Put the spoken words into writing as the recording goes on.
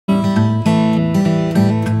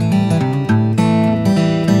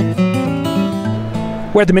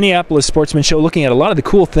We're at the Minneapolis Sportsman Show looking at a lot of the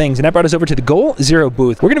cool things, and that brought us over to the Goal Zero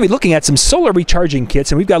booth. We're going to be looking at some solar recharging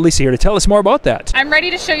kits, and we've got Lisa here to tell us more about that. I'm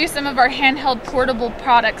ready to show you some of our handheld portable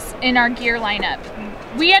products in our gear lineup.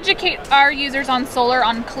 We educate our users on solar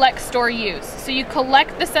on collect, store, use. So you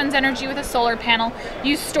collect the sun's energy with a solar panel,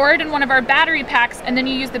 you store it in one of our battery packs, and then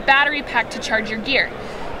you use the battery pack to charge your gear.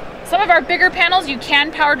 Some of our bigger panels you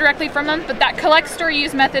can power directly from them, but that collect, store,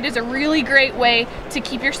 use method is a really great way to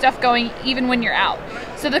keep your stuff going even when you're out.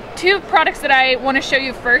 So the two products that I want to show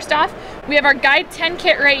you first off, we have our Guide 10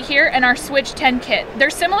 kit right here and our Switch 10 kit. They're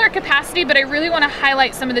similar capacity, but I really want to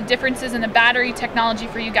highlight some of the differences in the battery technology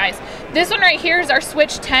for you guys. This one right here is our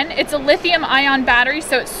Switch 10. It's a lithium ion battery,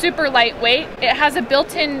 so it's super lightweight. It has a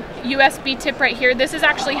built-in USB tip right here. This is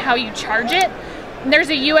actually how you charge it. And there's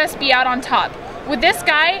a USB out on top. With this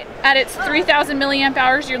guy, at its 3,000 milliamp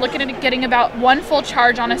hours, you're looking at getting about one full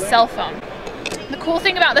charge on a cell phone. The cool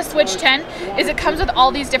thing about the Switch 10 is it comes with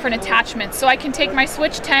all these different attachments. So I can take my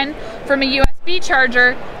Switch 10 from a USB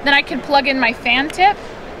charger, then I can plug in my fan tip.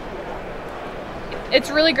 It's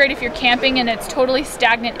really great if you're camping and it's totally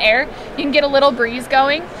stagnant air. You can get a little breeze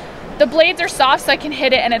going. The blades are soft, so I can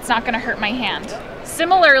hit it and it's not going to hurt my hand.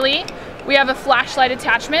 Similarly, we have a flashlight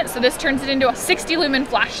attachment, so this turns it into a 60 lumen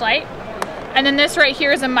flashlight. And then this right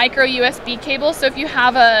here is a micro USB cable, so if you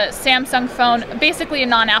have a Samsung phone, basically a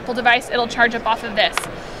non-Apple device, it'll charge up off of this.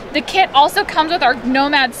 The kit also comes with our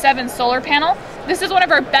Nomad 7 solar panel. This is one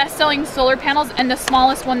of our best-selling solar panels and the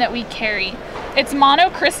smallest one that we carry. It's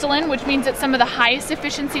monocrystalline, which means it's some of the highest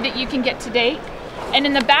efficiency that you can get to date. And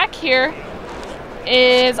in the back here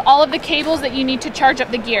is all of the cables that you need to charge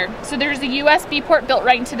up the gear. So there's a USB port built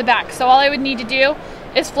right into the back. So all I would need to do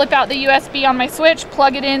is flip out the USB on my Switch,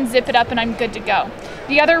 plug it in, zip it up, and I'm good to go.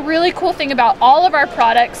 The other really cool thing about all of our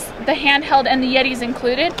products, the handheld and the Yetis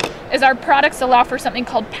included, is our products allow for something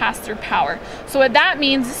called pass-through power. So what that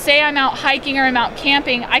means, say I'm out hiking or I'm out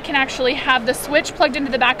camping, I can actually have the Switch plugged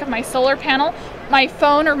into the back of my solar panel, my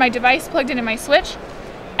phone or my device plugged into my Switch,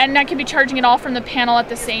 and I can be charging it all from the panel at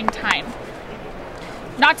the same time.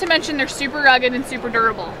 Not to mention they're super rugged and super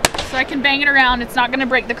durable. So I can bang it around, it's not gonna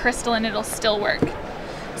break the crystal and it'll still work.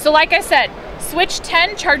 So like I said, Switch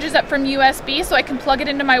 10 charges up from USB, so I can plug it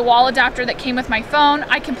into my wall adapter that came with my phone.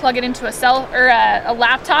 I can plug it into a cell or a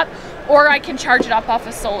laptop, or I can charge it up off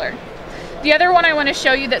of solar. The other one I want to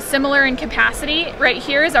show you that's similar in capacity right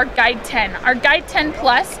here is our Guide 10. Our Guide 10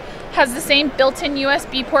 Plus has the same built-in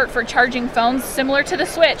USB port for charging phones, similar to the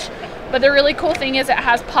Switch. But the really cool thing is it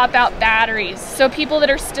has pop-out batteries. So people that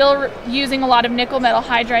are still using a lot of nickel metal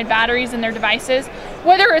hydride batteries in their devices,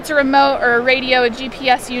 whether it's a remote or a radio, a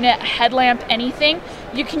GPS unit, a headlamp, anything,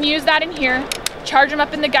 you can use that in here, charge them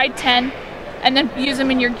up in the Guide 10, and then use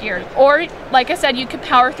them in your gear. Or, like I said, you could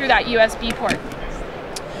power through that USB port.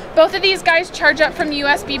 Both of these guys charge up from the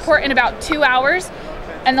USB port in about 2 hours,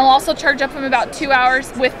 and they'll also charge up from about 2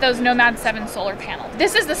 hours with those Nomad 7 solar panels.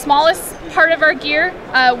 This is the smallest part of our gear.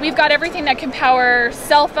 We've got everything that can power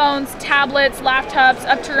cell phones, tablets, laptops,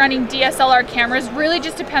 up to running DSLR cameras. Really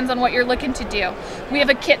just depends on what you're looking to do. We have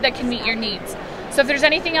a kit that can meet your needs. So if there's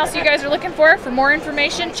anything else you guys are looking for more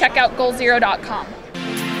information, check out goalzero.com.